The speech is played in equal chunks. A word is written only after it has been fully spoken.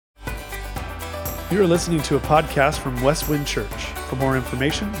You are listening to a podcast from Westwind Church. For more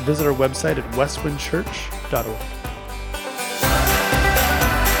information, visit our website at westwindchurch.org.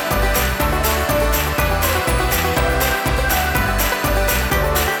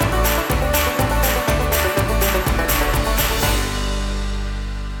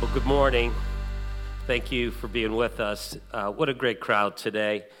 Well, good morning. Thank you for being with us. What a great crowd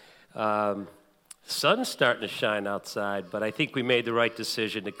today. Sun's starting to shine outside, but I think we made the right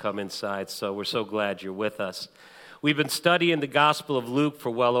decision to come inside, so we're so glad you're with us. We've been studying the Gospel of Luke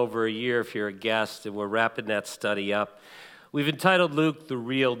for well over a year if you're a guest, and we're wrapping that study up. We've entitled Luke, The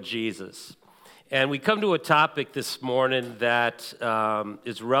Real Jesus. And we come to a topic this morning that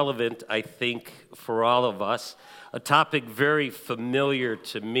is relevant, I think, for all of us, a topic very familiar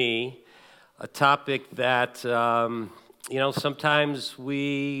to me, a topic that sometimes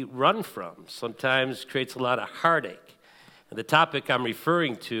we run from, sometimes creates a lot of heartache. And the topic I'm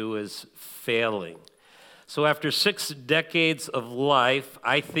referring to is failing. So after 6 decades of life,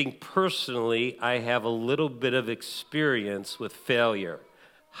 I think personally I have a little bit of experience with failure.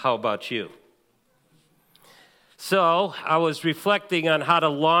 How about you? So I was reflecting on how to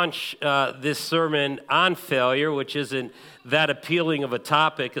launch this sermon on failure, which isn't that appealing of a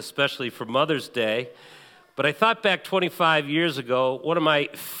topic, especially for Mother's Day. But I thought back 25 years ago, one of my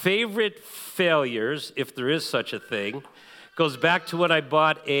favorite failures, if there is such a thing, goes back to when I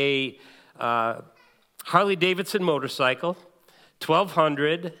bought a Harley-Davidson motorcycle,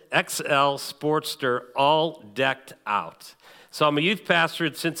 1200 XL Sportster, all decked out. So I'm a youth pastor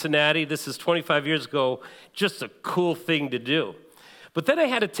in Cincinnati. This is 25 years ago, just a cool thing to do. But then I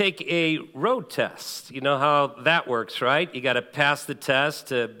had to take a road test. You know how that works, right? You got to pass the test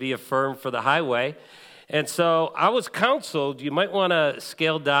to be affirmed for the highway. And so I was counseled, you might want to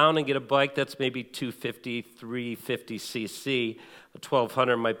scale down and get a bike that's maybe 250, 350 cc. A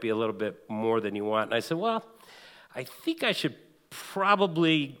 1200 might be a little bit more than you want. And I said, well, I think I should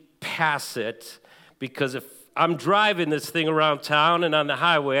probably pass it because if I'm driving this thing around town and on the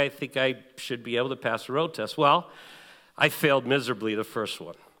highway, I think I should be able to pass the road test. Well, I failed miserably the first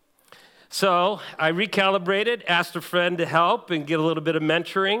one. So I recalibrated, asked a friend to help and get a little bit of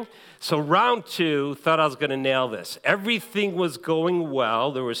mentoring. So round 2, thought I was going to nail this. Everything was going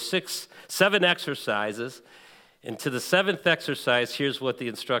well. There were 7 exercises. And to the 7th exercise, here's what the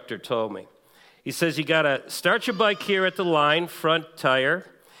instructor told me. He says, you got to start your bike here at the line, front tire.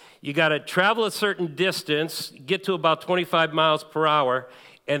 You got to travel a certain distance, get to about 25 miles per hour,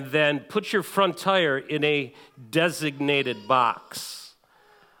 and then put your front tire in a designated box.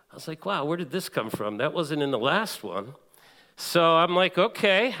 I was like, wow, where did this come from? That wasn't in the last one. So I'm like,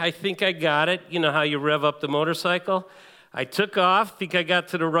 okay, I think I got it. You know how you rev up the motorcycle? I took off, think I got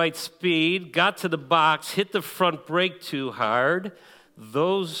to the right speed, got to the box, hit the front brake too hard.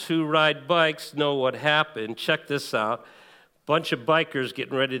 Those who ride bikes know what happened. Check this out. Bunch of bikers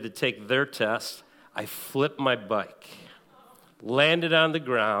getting ready to take their test. I flipped my bike, landed on the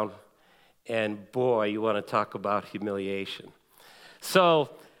ground, and boy, you want to talk about humiliation. So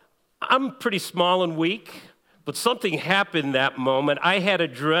I'm pretty small and weak, but something happened that moment. I had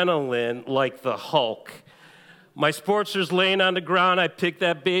adrenaline like the Hulk. My Sportster's laying on the ground. I picked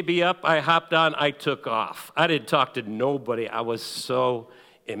that baby up. I hopped on. I took off. I didn't talk to nobody. I was so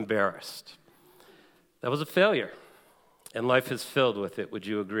embarrassed. That was a failure, and life is filled with it. Would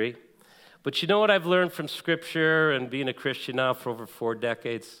you agree? But you know what I've learned from Scripture and being a Christian now for over 4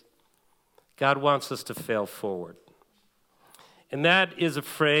 decades? God wants us to fail forward. And that is a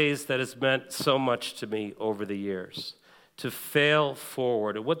phrase that has meant so much to me over the years, to fail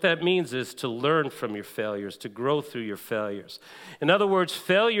forward. And what that means is to learn from your failures, to grow through your failures. In other words,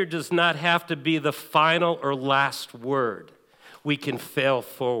 failure does not have to be the final or last word. We can fail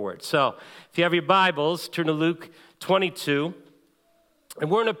forward. So if you have your Bibles, turn to Luke 22.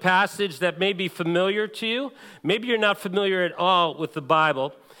 And we're in a passage that may be familiar to you. Maybe you're not familiar at all with the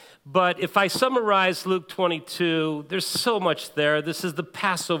Bible. But if I summarize Luke 22, there's so much there. This is the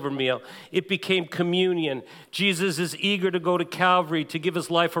Passover meal. It became communion. Jesus is eager to go to Calvary to give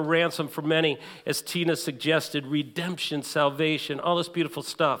his life a ransom for many, as Tina suggested, redemption, salvation, all this beautiful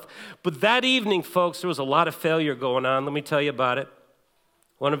stuff. But that evening, folks, there was a lot of failure going on. Let me tell you about it.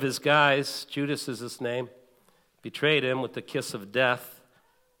 One of his guys, Judas is his name, betrayed him with the kiss of death,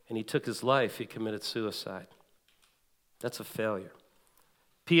 and he took his life. He committed suicide. That's a failure.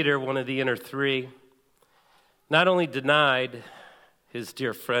 Peter, one of the inner 3, not only denied his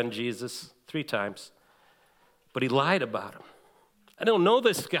dear friend Jesus 3 times, but he lied about him. I don't know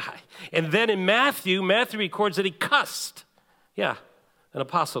this guy. And then in Matthew records that he cussed. Yeah, an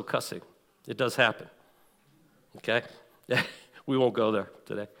apostle cussing. It does happen. Okay? We won't go there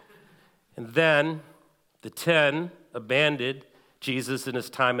today. And then the 10 abandoned Jesus in his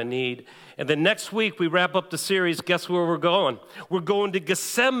time of need. And then next week we wrap up the series. Guess where we're going? We're going to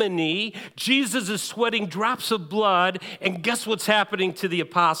Gethsemane. Jesus is sweating drops of blood. And guess what's happening to the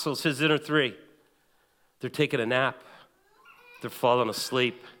apostles, his inner three? They're taking a nap. They're falling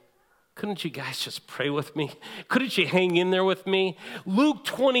asleep. Couldn't you guys just pray with me? Couldn't you hang in there with me? Luke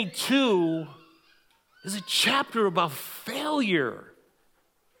 22 is a chapter about failure,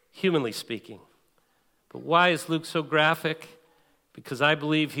 humanly speaking. But why is Luke so graphic? Because I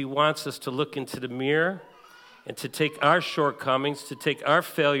believe he wants us to look into the mirror and to take our shortcomings, to take our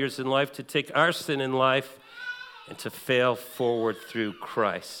failures in life, to take our sin in life, and to fail forward through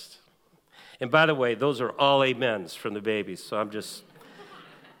Christ. And by the way, those are all amens from the babies, so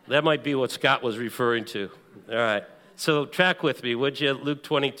that might be what Scott was referring to. All right, so track with me, would you? Luke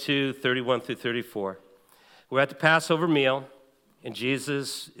 22, 31 through 34. We're at the Passover meal, and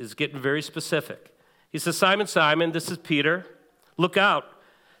Jesus is getting very specific. He says, Simon, Simon, this is Peter. Look out.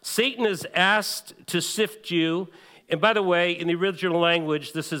 Satan is asked to sift you. And by the way, in the original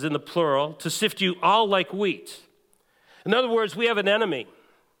language, this is in the plural, to sift you all like wheat. In other words, we have an enemy.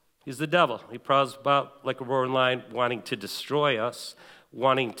 He's the devil. He prowls about like a roaring lion, wanting to destroy us,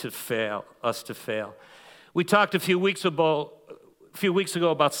 wanting to fail, us to fail. We talked a few weeks ago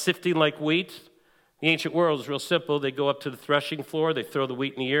about sifting like wheat. The ancient world is real simple. They go up to the threshing floor, they throw the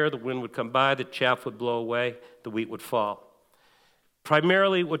wheat in the air, the wind would come by, the chaff would blow away, the wheat would fall.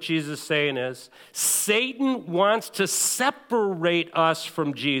 Primarily what Jesus is saying is, Satan wants to separate us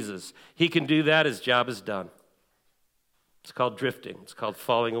from Jesus. He can do that, his job is done. It's called drifting. It's called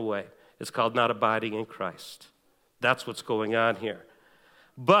falling away. It's called not abiding in Christ. That's what's going on here.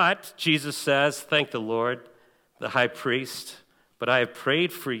 But Jesus says, thank the Lord, the high priest, but I have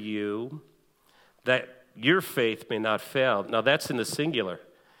prayed for you that your faith may not fail. Now that's in the singular.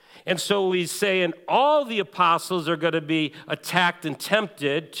 And so he's saying all the apostles are going to be attacked and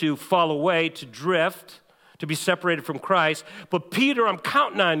tempted to fall away, to drift, to be separated from Christ. But Peter, I'm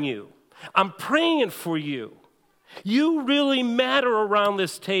counting on you. I'm praying for you. You really matter around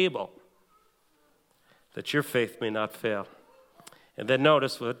this table, that your faith may not fail. And then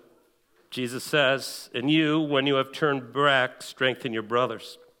notice what Jesus says, and you, when you have turned back, strengthen your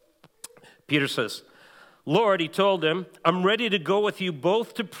brothers. Peter says, Lord, he told him, I'm ready to go with you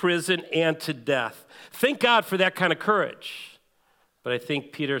both to prison and to death. Thank God for that kind of courage. But I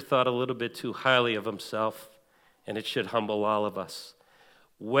think Peter thought a little bit too highly of himself, and it should humble all of us.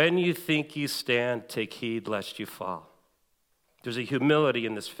 When you think you stand, take heed lest you fall. There's a humility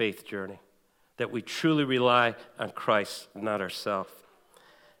in this faith journey, that we truly rely on Christ, not ourselves.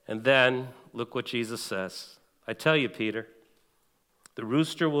 And then, look what Jesus says. I tell you, Peter, the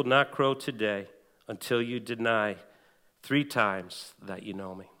rooster will not crow today until you deny 3 times that you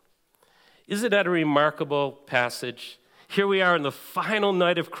know me. Isn't that a remarkable passage? Here we are in the final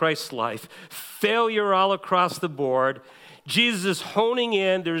night of Christ's life. Failure all across the board. Jesus is honing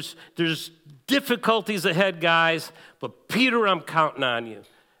in. There's difficulties ahead, guys. But Peter, I'm counting on you.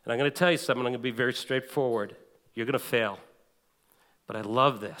 And I'm going to tell you something. I'm going to be very straightforward. You're going to fail. But I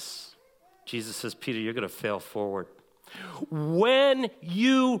love this. Jesus says, Peter, you're going to fail forward. When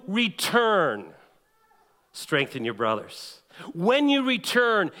you return, strengthen your brothers. When you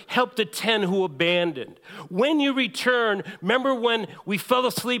return, help the 10 who abandoned. When you return, remember when we fell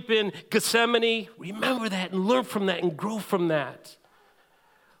asleep in Gethsemane? Remember that and learn from that and grow from that.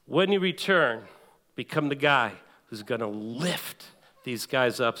 When you return, become the guy who's going to lift these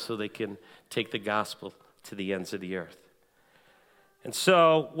guys up so they can take the gospel to the ends of the earth. And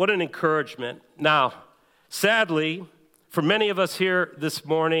so, what an encouragement. Now, sadly, for many of us here this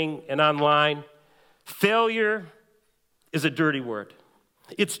morning and online, failure is a dirty word.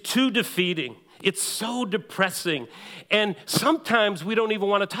 It's too defeating. It's so depressing. And sometimes we don't even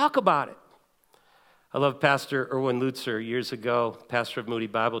want to talk about it. I love Pastor Erwin Lutzer years ago, pastor of Moody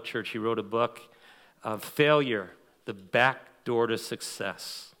Bible Church. He wrote a book, Failure, the Back Door to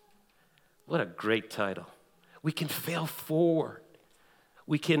Success. What a great title. We can fail forward.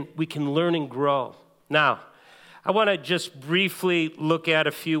 We can learn and grow. Now, I want to just briefly look at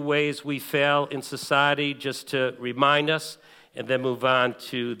a few ways we fail in society just to remind us, and then move on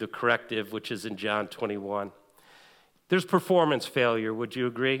to the corrective, which is in John 21. There's performance failure, would you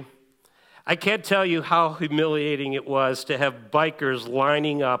agree? I can't tell you how humiliating it was to have bikers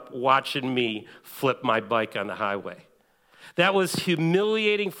lining up watching me flip my bike on the highway. That was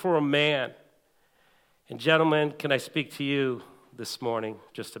humiliating for a man. And gentlemen, can I speak to you this morning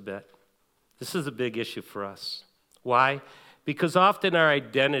just a bit? This is a big issue for us. Why? Because often our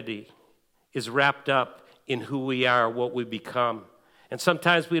identity is wrapped up in who we are, what we become. And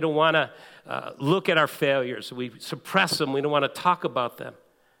sometimes we don't want to look at our failures. We suppress them. We don't want to talk about them.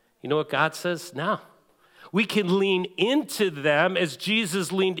 You know what God says? No. We can lean into them as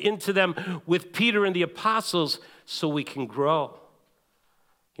Jesus leaned into them with Peter and the apostles so we can grow.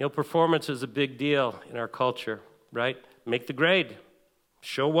 You know, performance is a big deal in our culture, right? Make the grade.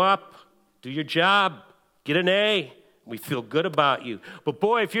 Show up. Do your job. Get an A. We feel good about you. But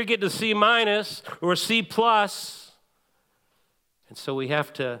boy, if you're getting a C- or a C+, and so we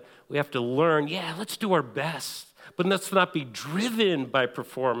have to learn, let's do our best, but let's not be driven by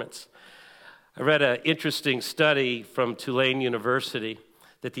performance. I read an interesting study from Tulane University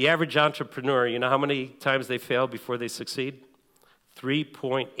that the average entrepreneur, you know how many times they fail before they succeed?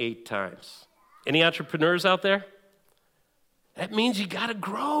 3.8 times. Any entrepreneurs out there? That means you got to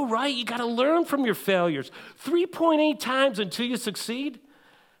grow, right? You got to learn from your failures. 3.8 times until you succeed?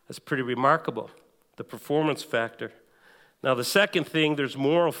 That's pretty remarkable, the performance factor. Now, the second thing, there's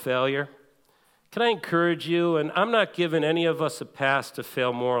moral failure. Can I encourage you, and I'm not giving any of us a pass to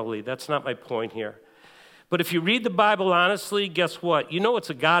fail morally. That's not my point here. But if you read the Bible honestly, guess what? You know it's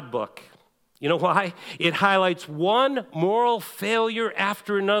a God book. You know why? It highlights one moral failure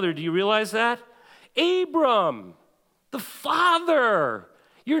after another. Do you realize that? Abram, the father.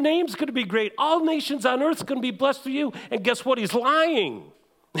 Your name's going to be great. All nations on earth are going to be blessed through you. And guess what? He's lying.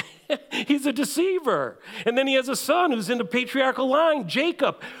 He's a deceiver. And then he has a son who's in the patriarchal line,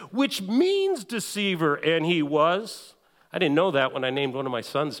 Jacob, which means deceiver. And he was. I didn't know that when I named one of my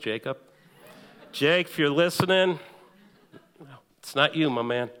sons Jacob. Jake, if you're listening, it's not you, my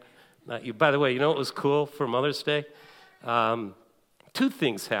man. Not you. By the way, you know what was cool for Mother's Day? Two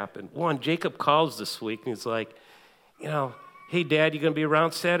things happened. One, Jacob calls this week, and he's like, hey, Dad, you going to be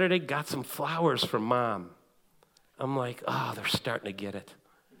around Saturday? Got some flowers from Mom. I'm like, they're starting to get it.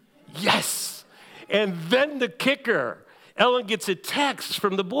 Yes! And then the kicker, Ellen gets a text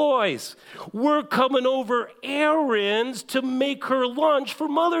from the boys. We're coming over errands to make her lunch for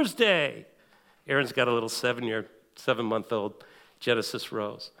Mother's Day. Aaron's got a little 7-month-old Genesis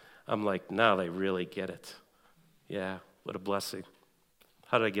Rose. I'm like, now they really get it. Yeah, what a blessing.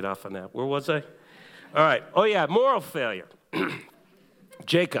 How did I get off on that? Where was I? All right. Oh, yeah, moral failure.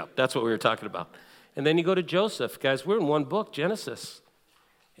 Jacob, that's what we were talking about. And then you go to Joseph. Guys, we're in one book, Genesis.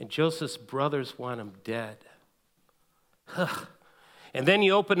 And Joseph's brothers want him dead. And then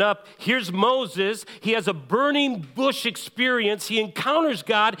you open up, here's Moses. He has a burning bush experience. He encounters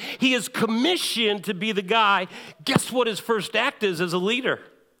God. He is commissioned to be the guy. Guess what his first act is as a leader?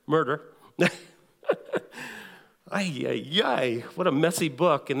 Murder. Ay, what a messy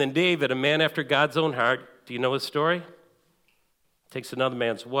book. And then David, a man after God's own heart. Do you know his story? Takes another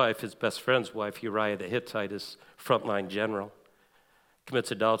man's wife, his best friend's wife, Uriah the Hittite, his frontline general.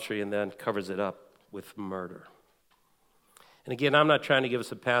 Commits adultery and then covers it up with murder. And again, I'm not trying to give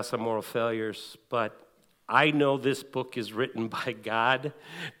us a pass on moral failures, but I know this book is written by God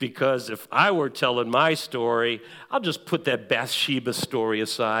because if I were telling my story, I'll just put that Bathsheba story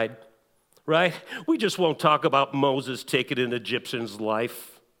aside, right? We just won't talk about Moses taking an Egyptian's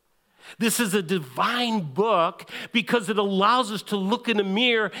life. This is a divine book because it allows us to look in the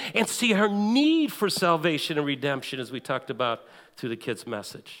mirror and see our need for salvation and redemption, as we talked about through the kids'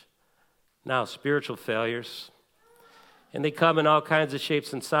 message. Now, spiritual failures. And they come in all kinds of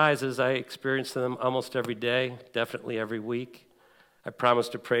shapes and sizes. I experience them almost every day, definitely every week. I promise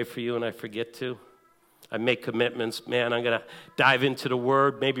to pray for you and I forget to. I make commitments. Man, I'm going to dive into the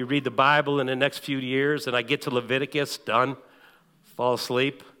Word, maybe read the Bible in the next few years, and I get to Leviticus, done, fall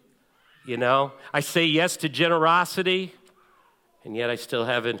asleep. I say yes to generosity, and yet I still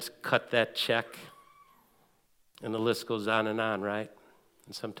haven't cut that check. And the list goes on, right?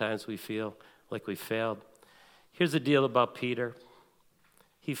 And sometimes we feel like we failed. Here's the deal about Peter.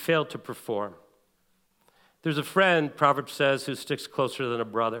 He failed to perform. There's a friend, Proverbs says, who sticks closer than a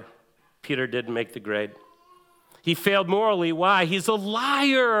brother. Peter didn't make the grade. He failed morally. Why? He's a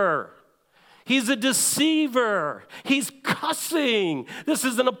liar. He's a deceiver. He's cussing. This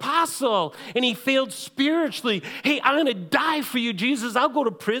is an apostle. And he failed spiritually. Hey, I'm going to die for you, Jesus. I'll go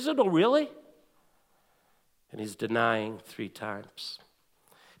to prison. Oh, really? And he's denying 3 times.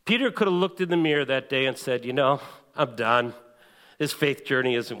 Peter could have looked in the mirror that day and said, I'm done. This faith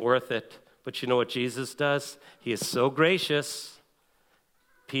journey isn't worth it. But you know what Jesus does? He is so gracious.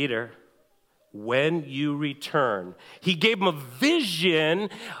 Peter, when you return. He gave him a vision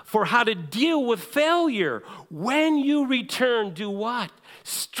for how to deal with failure. When you return, do what?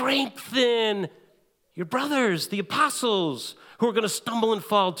 Strengthen your brothers, the apostles, who are going to stumble and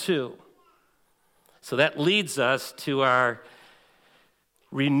fall too. So that leads us to our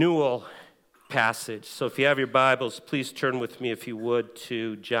renewal passage. So if you have your Bibles, please turn with me, if you would,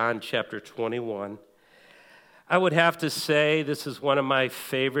 to John chapter 21. I would have to say this is one of my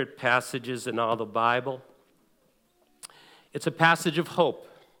favorite passages in all the Bible. It's a passage of hope.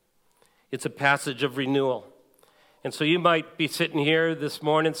 It's a passage of renewal. And so you might be sitting here this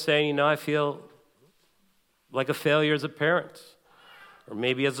morning saying, I feel like a failure as a parent, or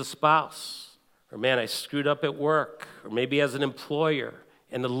maybe as a spouse, or man, I screwed up at work, or maybe as an employer,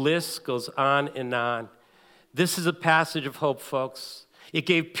 and the list goes on and on. This is a passage of hope, folks. It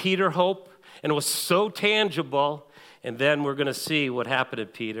gave Peter hope, and it was so tangible, and then we're going to see what happened to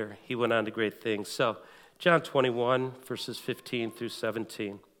Peter. He went on to great things. So, John 21, verses 15 through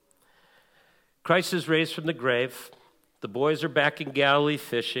 17. Christ is raised from the grave. The boys are back in Galilee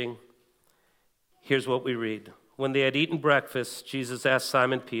fishing. Here's what we read. When they had eaten breakfast, Jesus asked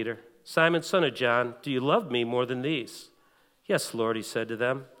Simon Peter, Simon, son of John, do you love me more than these? Yes, Lord, he said to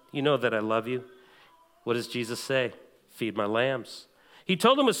them. You know that I love you. What does Jesus say? Feed my lambs. He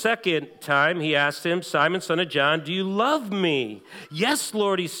told him a second time, he asked him, Simon, son of John, do you love me? Yes,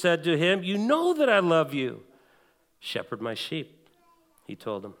 Lord, he said to him, you know that I love you. Shepherd my sheep, he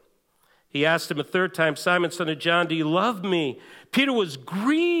told him. He asked him a third time, Simon, son of John, do you love me? Peter was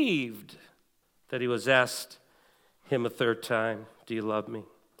grieved that he was asked him a third time, do you love me?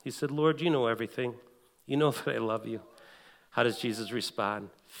 He said, Lord, you know everything. You know that I love you. How does Jesus respond?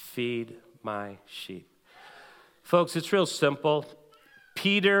 Feed my sheep. Folks, it's real simple.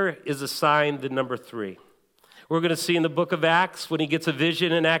 Peter is assigned the number 3. We're going to see in the book of Acts, when he gets a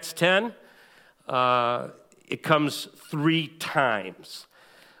vision in Acts 10, it comes 3 times.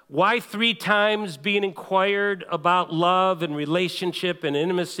 Why 3 times being inquired about love and relationship and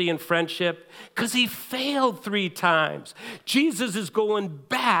intimacy and friendship? Because he failed 3 times. Jesus is going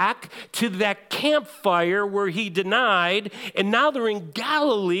back to that campfire where he denied, and now they're in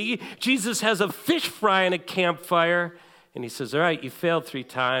Galilee. Jesus has a fish fry in a campfire, and he says, all right, you failed 3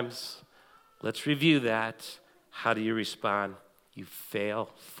 times. Let's review that. How do you respond? You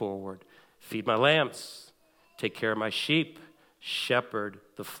fail forward. Feed my lambs. Take care of my sheep. Shepherd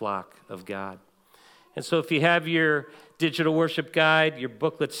the flock of God. And so if you have your digital worship guide, your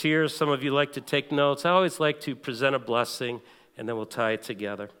booklets here, some of you like to take notes. I always like to present a blessing, and then we'll tie it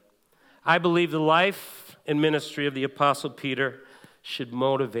together. I believe the life and ministry of the Apostle Peter should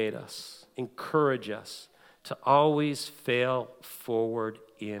motivate us, encourage us to always fail forward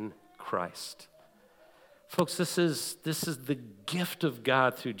in Christ. Folks, this is the gift of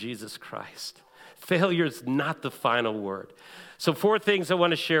God through Jesus Christ. Failure is not the final word. So 4 things I want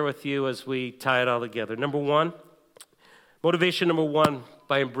to share with you as we tie it all together. Motivation number 1,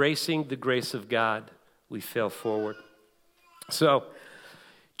 by embracing the grace of God, we fail forward. So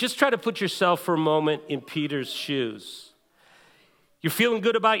just try to put yourself for a moment in Peter's shoes. You're feeling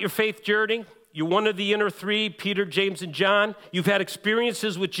good about your faith journey. You're one of the inner 3, Peter, James, and John. You've had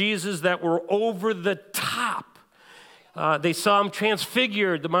experiences with Jesus that were over the top. They saw him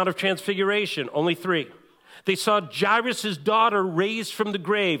transfigured, the Mount of Transfiguration, only 3. They saw Jairus' daughter raised from the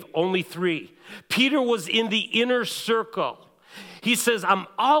grave, only 3. Peter was in the inner circle. He says, I'm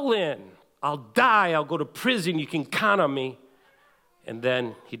all in. I'll die. I'll go to prison. You can count on me. And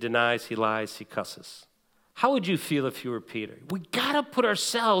then he denies, he lies, he cusses. How would you feel if you were Peter? We got to put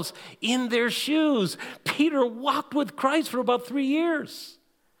ourselves in their shoes. Peter walked with Christ for about 3 years.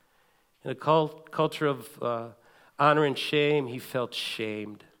 In a culture of honor and shame, he felt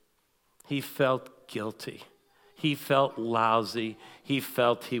shamed. He felt guilty. He felt lousy. He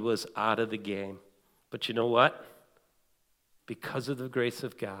felt he was out of the game. But you know what? Because of the grace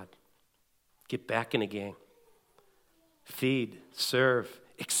of God, get back in the game. Feed, serve,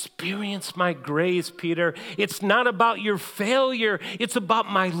 experience my grace, Peter. It's not about your failure. It's about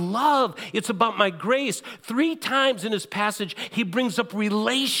my love. It's about my grace. 3 times in this passage, he brings up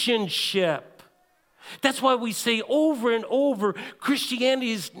relationship. That's why we say over and over,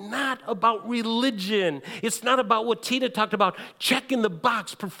 Christianity is not about religion. It's not about what Tina talked about, checking the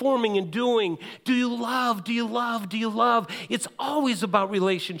box, performing and doing. Do you love? Do you love? Do you love? It's always about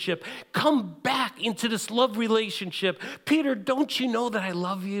relationship. Come back into this love relationship. Peter, don't you know that I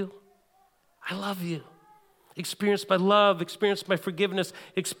love you? I love you. Experience my love, experience my forgiveness,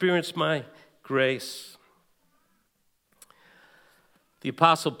 experience my grace. The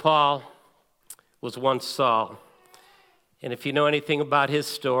Apostle Paul was once Saul. And if you know anything about his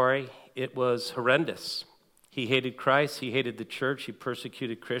story, it was horrendous. He hated Christ, he hated the church, he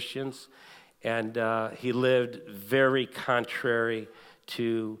persecuted Christians, and he lived very contrary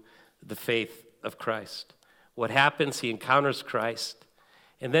to the faith of Christ. What happens, he encounters Christ,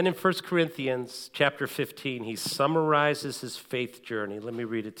 and then in 1 Corinthians chapter 15, he summarizes his faith journey. Let me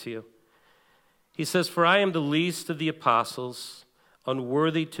read it to you. He says, "For I am the least of the apostles,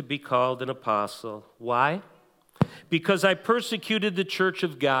 unworthy to be called an apostle." Why? "Because I persecuted the church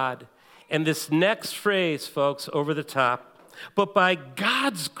of God." And this next phrase, folks, over the top. "But by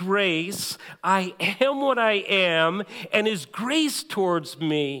God's grace, I am what I am, and his grace towards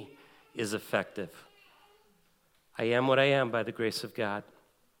me is effective." I am what I am by the grace of God.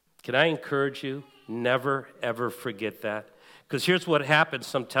 Can I encourage you? Never, ever forget that. Because here's what happens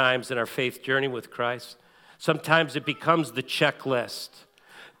sometimes in our faith journey with Christ. Sometimes it becomes the checklist.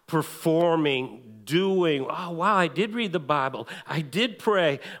 Performing, doing. "Oh, wow, I did read the Bible. I did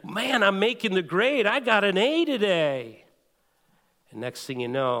pray. Man, I'm making the grade. I got an A today." And next thing you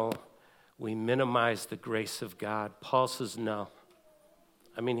know, we minimize the grace of God. Paul says no.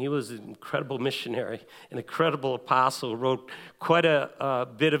 I mean, he was an incredible missionary, an incredible apostle, wrote quite a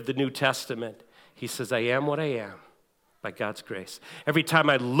bit of the New Testament. He says, "I am what I am by God's grace." Every time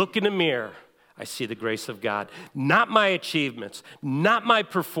I look in the mirror, I see the grace of God. Not my achievements, not my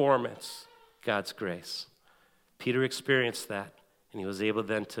performance, God's grace. Peter experienced that, and he was able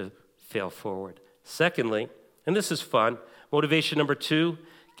then to fail forward. Secondly, and this is fun, motivation number 2,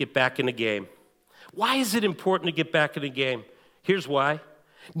 get back in the game. Why is it important to get back in the game? Here's why.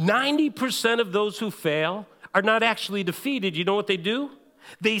 90% of those who fail are not actually defeated. You know what they do?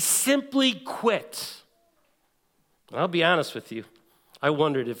 They simply quit. I'll be honest with you. I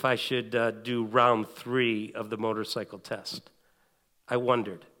wondered if I should do round 3 of the motorcycle test. I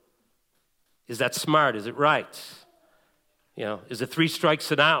wondered. Is that smart? Is it right? Is it 3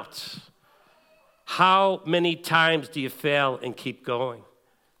 strikes and out? How many times do you fail and keep going?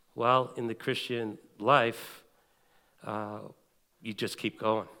 Well, in the Christian life, you just keep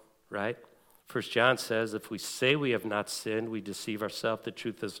going, right? 1 John says, if we say we have not sinned, we deceive ourselves, the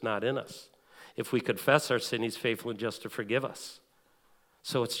truth is not in us. If we confess our sin, he's faithful and just to forgive us.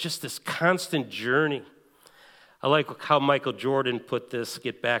 So it's just this constant journey. I like how Michael Jordan put this,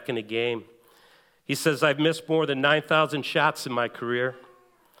 get back in the game. He says, "I've missed more than 9,000 shots in my career.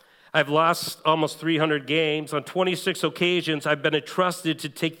 I've lost almost 300 games. On 26 occasions, I've been entrusted to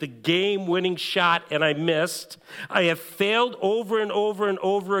take the game-winning shot, and I missed. I have failed over and over and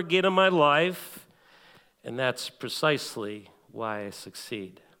over again in my life, and that's precisely why I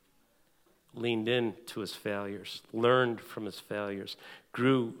succeed." Leaned into his failures, learned from his failures,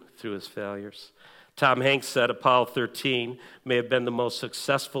 grew through his failures. Tom Hanks said Apollo 13 may have been the most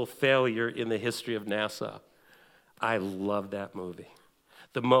successful failure in the history of NASA. I love that movie.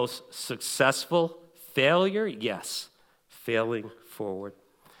 The most successful failure? Yes, failing forward.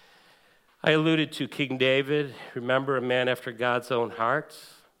 I alluded to King David. Remember, a man after God's own heart?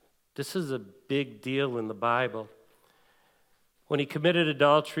 This is a big deal in the Bible. When he committed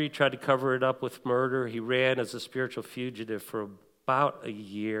adultery, tried to cover it up with murder, he ran as a spiritual fugitive for about a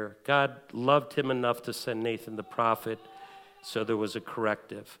year. God loved him enough to send Nathan the prophet, so there was a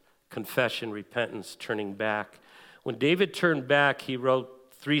corrective. Confession, repentance, turning back. When David turned back, he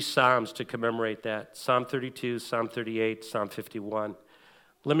wrote 3 Psalms to commemorate that. Psalm 32, Psalm 38, Psalm 51.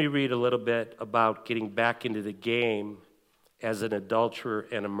 Let me read a little bit about getting back into the game as an adulterer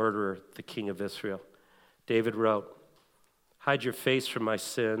and a murderer, the king of Israel. David wrote, "Hide your face from my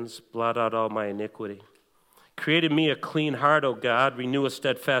sins, blot out all my iniquity. Create in me a clean heart, O God, renew a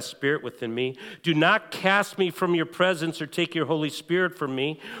steadfast spirit within me. Do not cast me from your presence or take your Holy Spirit from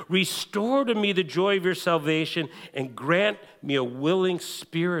me. Restore to me the joy of your salvation and grant me a willing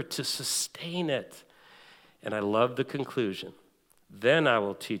spirit to sustain it." And I love the conclusion. "Then I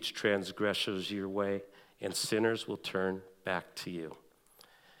will teach transgressors your way, and sinners will turn back to you."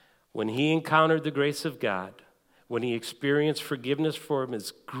 When he encountered the grace of God, when he experienced forgiveness for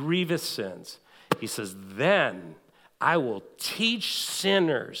his grievous sins, he says, "Then I will teach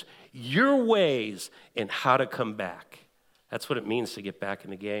sinners your ways and how to come back." That's what it means to get back in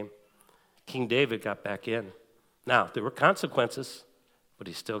the game. King David got back in. Now, there were consequences, but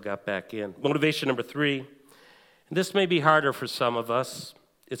he still got back in. Motivation number 3, and this may be harder for some of us,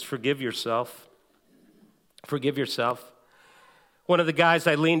 it's forgive yourself. Forgive yourself. One of the guys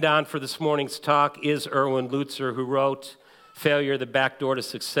I leaned on for this morning's talk is Erwin Lutzer, who wrote Failure, the Back Door to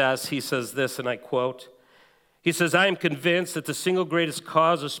Success. He says this, and I quote, he says, "I am convinced that the single greatest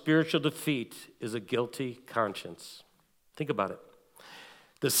cause of spiritual defeat is a guilty conscience." Think about it.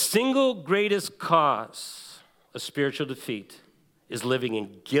 The single greatest cause of spiritual defeat is living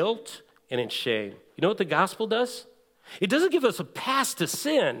in guilt and in shame. You know what the gospel does? It doesn't give us a pass to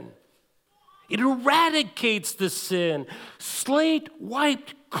sin. It eradicates the sin. Slate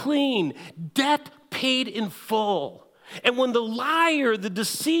wiped clean. Debt paid in full. And when the liar, the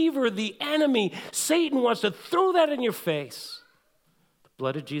deceiver, the enemy, Satan wants to throw that in your face, the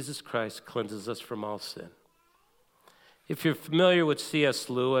blood of Jesus Christ cleanses us from all sin. If you're familiar with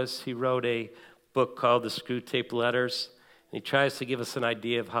C.S. Lewis, he wrote a book called The Screwtape Letters, and he tries to give us an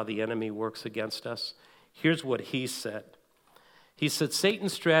idea of how the enemy works against us. Here's what he said. He said,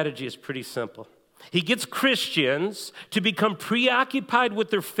 Satan's strategy is pretty simple. He gets Christians to become preoccupied with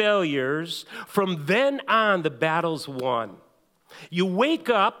their failures. From then on, the battle's won. You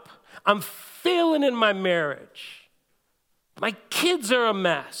wake up, I'm failing in my marriage. My kids are a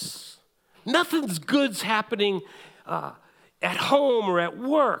mess. Nothing's good's happening at home or at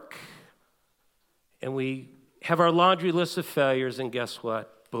work. And we have our laundry list of failures, and guess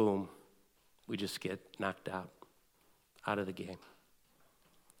what? Boom. We just get knocked out of the game.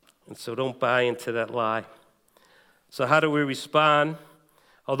 And so don't buy into that lie. So how do we respond?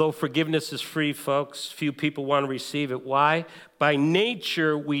 Although forgiveness is free, folks, few people want to receive it. Why? By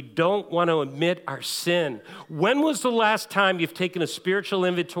nature, we don't want to admit our sin. When was the last time you've taken a spiritual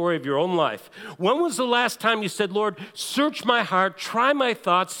inventory of your own life? When was the last time you said, Lord, search my heart, try my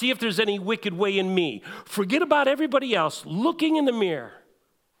thoughts, see if there's any wicked way in me? Forget about everybody else, looking in the mirror.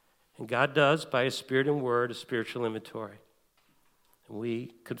 And God does, by His Spirit and Word, a spiritual inventory. And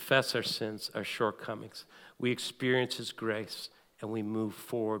we confess our sins, our shortcomings. We experience His grace. And we move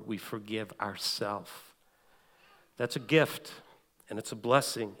forward. We forgive ourselves. That's a gift, and it's a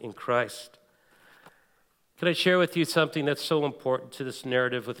blessing in Christ. Can I share with you something that's so important to this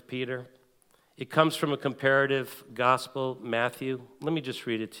narrative with Peter? It comes from a comparative gospel, Matthew. Let me just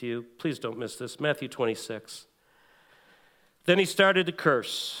read it to you. Please don't miss this. Matthew 26. Then he started to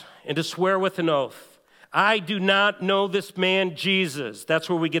curse and to swear with an oath. I do not know this man, Jesus. That's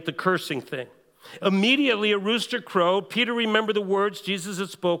where we get the cursing thing. Immediately a rooster crowed. Peter remembered the words Jesus had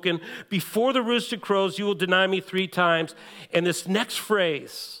spoken. Before the rooster crows, you will deny me 3 times. And this next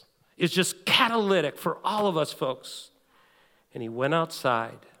phrase is just catalytic for all of us, folks. And he went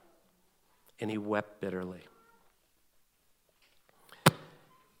outside and he wept bitterly.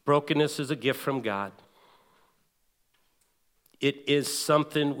 Brokenness is a gift from God. It is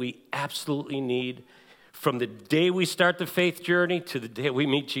something we absolutely need from the day we start the faith journey to the day we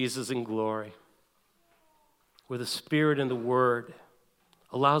meet Jesus in glory, where the Spirit and the Word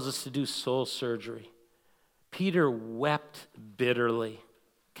allows us to do soul surgery. Peter wept bitterly,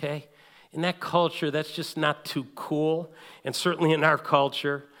 okay? In that culture, that's just not too cool. And certainly in our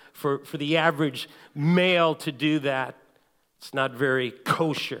culture, for the average male to do that, it's not very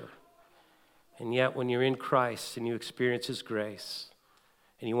kosher. And yet, when you're in Christ and you experience His grace,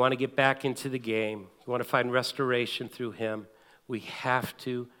 and you want to get back into the game, you want to find restoration through Him, we have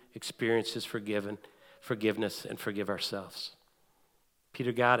to experience His forgiveness and forgive ourselves.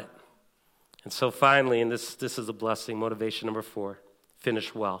 Peter got it. And so finally, and this is a blessing, motivation number 4,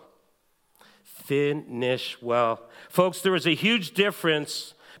 finish well. Finish well. Folks, there is a huge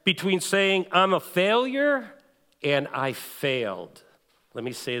difference between saying I'm a failure and I failed. Let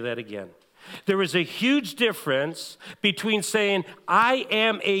me say that again. There is a huge difference between saying I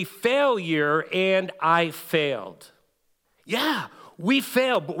am a failure and I failed. Yeah, we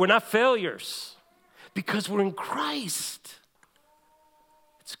failed, but we're not failures because we're in Christ.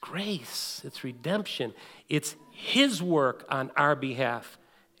 It's grace. It's redemption. It's His work on our behalf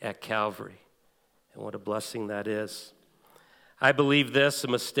at Calvary. And what a blessing that is. I believe this, a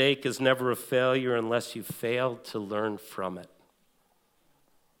mistake is never a failure unless you fail to learn from it.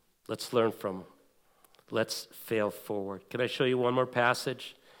 Let's learn from it. Let's fail forward. Can I show you one more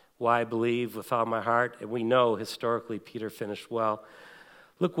passage? Why I believe with all my heart. And we know historically Peter finished well.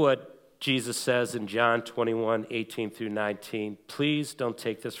 Look what Jesus says in John 21, 18 through 19. Please don't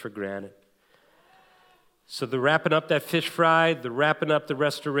take this for granted. So they're wrapping up that fish fry. They're wrapping up the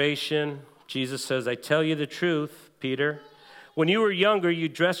restoration. Jesus says, I tell you the truth, Peter. When you were younger, you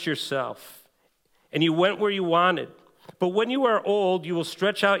dressed yourself and you went where you wanted. But when you are old, you will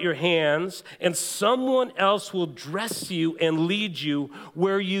stretch out your hands and someone else will dress you and lead you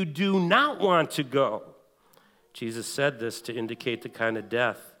where you do not want to go. Jesus said this to indicate the kind of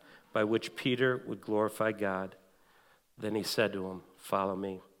death by which Peter would glorify God. Then he said to him, follow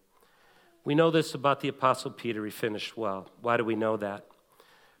me. We know this about the Apostle Peter. He finished well. Why do we know that?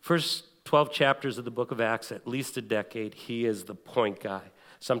 First 12 chapters of the book of Acts, at least a decade, he is the point guy.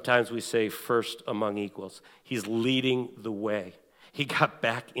 Sometimes we say first among equals. He's leading the way. He got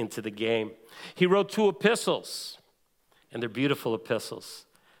back into the game. He wrote 2 epistles, and they're beautiful epistles.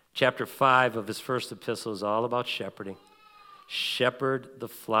 Chapter 5 of his first epistle is all about shepherding. Shepherd the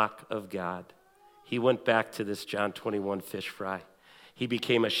flock of God. He went back to this John 21 fish fry. He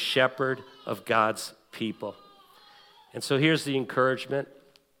became a shepherd of God's people. And so here's the encouragement.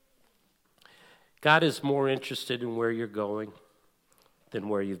 God is more interested in where you're going than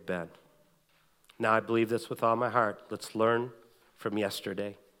where you've been. Now, I believe this with all my heart. Let's learn from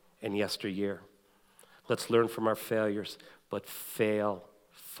yesterday and yesteryear. Let's learn from our failures, but fail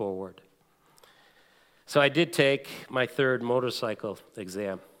forward. So I did take my third motorcycle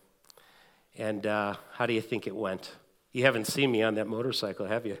exam. And how do you think it went? You haven't seen me on that motorcycle,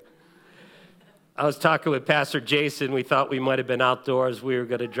 have you? I was talking with Pastor Jason. We thought we might have been outdoors. We were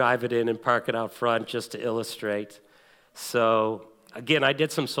going to drive it in and park it out front just to illustrate. So, again, I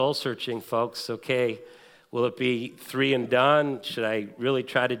did some soul searching, folks. Okay, will it be 3 and done? Should I really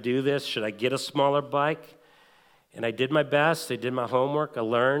try to do this? Should I get a smaller bike? And I did my best. I did my homework. I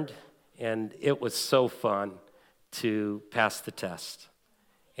learned. And it was so fun to pass the test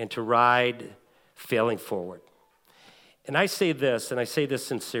and to ride failing forward. And I say this, and I say this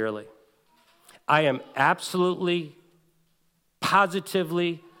sincerely. I am absolutely,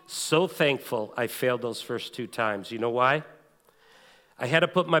 positively so thankful I failed those first 2 times. You know why? I had to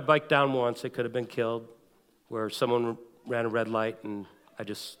put my bike down once. I could have been killed, where someone ran a red light, and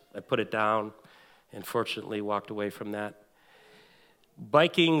I put it down, and fortunately walked away from that.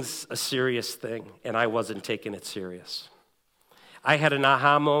 Biking's a serious thing, and I wasn't taking it serious. I had an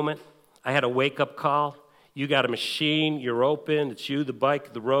aha moment. I had a wake-up call. You got a machine, you're open, it's you, the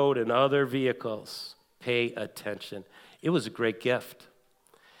bike, the road, and other vehicles. Pay attention. It was a great gift.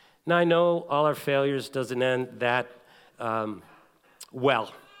 Now, I know all our failures doesn't end that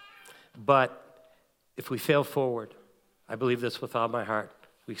well, but if we fail forward, I believe this with all my heart,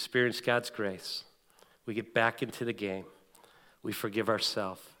 we experience God's grace. We get back into the game. We forgive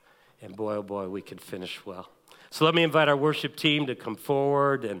ourselves, and boy, oh boy, we can finish well. So let me invite our worship team to come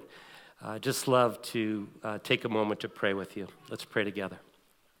forward, and just love to take a moment to pray with you. Let's pray together.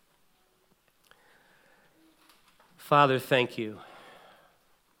 Father, thank you.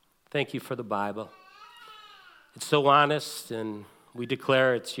 Thank you for the Bible. It's so honest, and we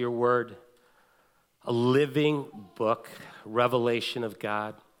declare it's your word, a living book, revelation of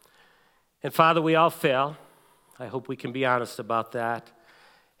God. And Father, we all fail. I hope we can be honest about that.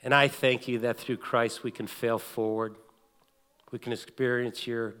 And I thank you that through Christ we can fail forward. We can experience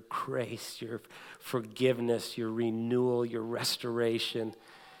your grace, your forgiveness, your renewal, your restoration.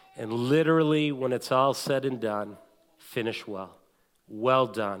 And literally, when it's all said and done, finish well. Well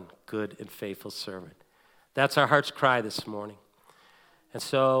done, good and faithful servant. That's our heart's cry this morning. And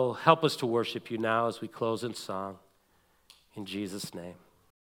so help us to worship you now as we close in song. In Jesus' name.